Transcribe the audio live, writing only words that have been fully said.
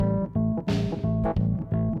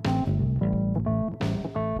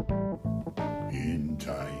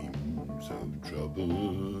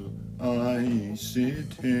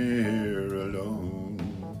sit here alone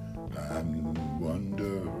and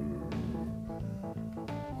wonder,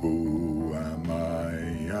 who am I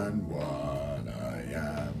and what I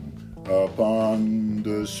am, upon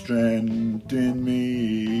the strength in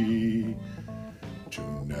me to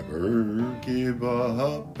never give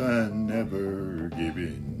up and never give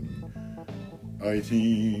in. I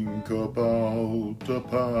think about the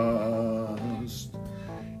past.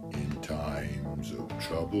 In times of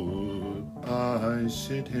trouble, I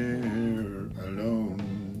sit here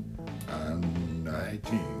alone and I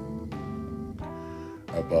think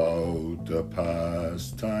about the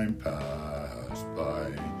past. Time passed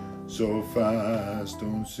by so fast,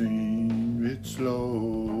 don't seem it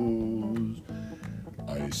slows.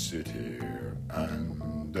 I sit here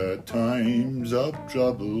and at times of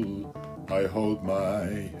trouble I hold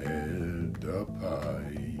my head up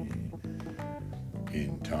high.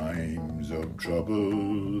 In times of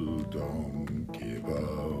trouble, don't give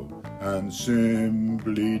up and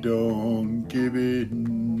simply don't give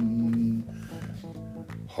in.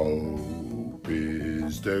 Hope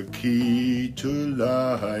is the key to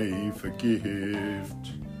life, a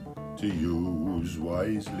gift to use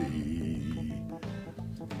wisely.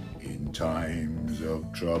 In times of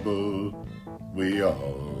trouble, we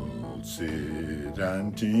all sit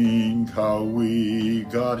and think how we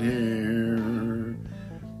got here.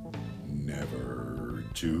 Never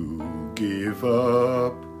to give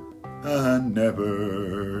up and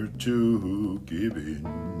never to give in,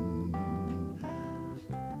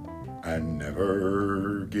 and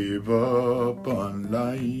never give up on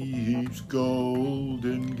life's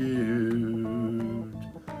golden gift.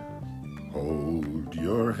 Hold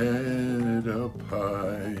your head up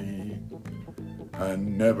high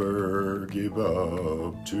and never give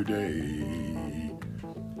up today,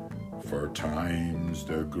 for time's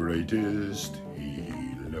the greatest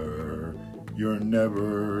healer. You're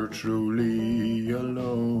never truly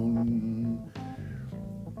alone.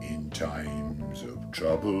 In times of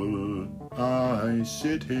trouble, I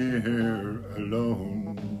sit here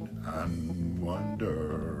alone and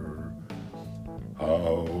wonder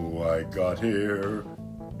how I got here,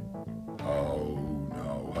 how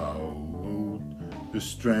the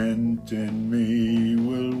strength in me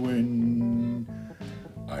will win.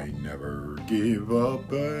 I never give up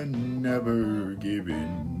and never give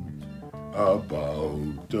in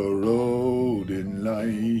about the road in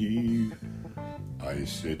life. I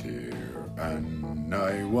sit here and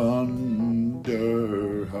I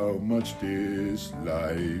wonder how much this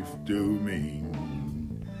life do mean.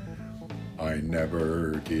 I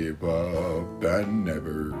never give up and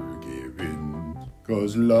never give in,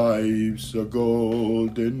 'cause life's a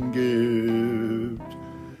golden gift.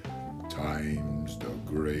 Time's the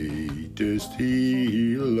greatest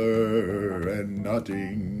healer and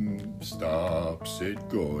nothing stops it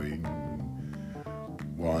going.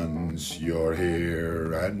 Once you're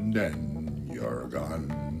here and then you're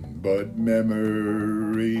gone, but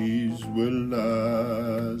memories will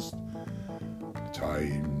last.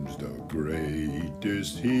 Time's the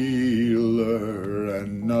greatest healer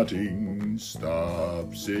and nothing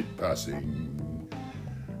stops it passing.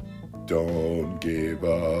 Don't give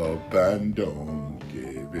up and don't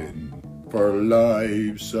give in, for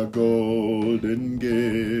life's a golden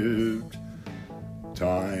gift.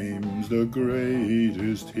 Time's the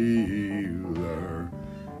greatest healer,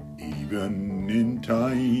 even in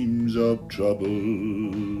times of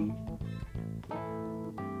trouble.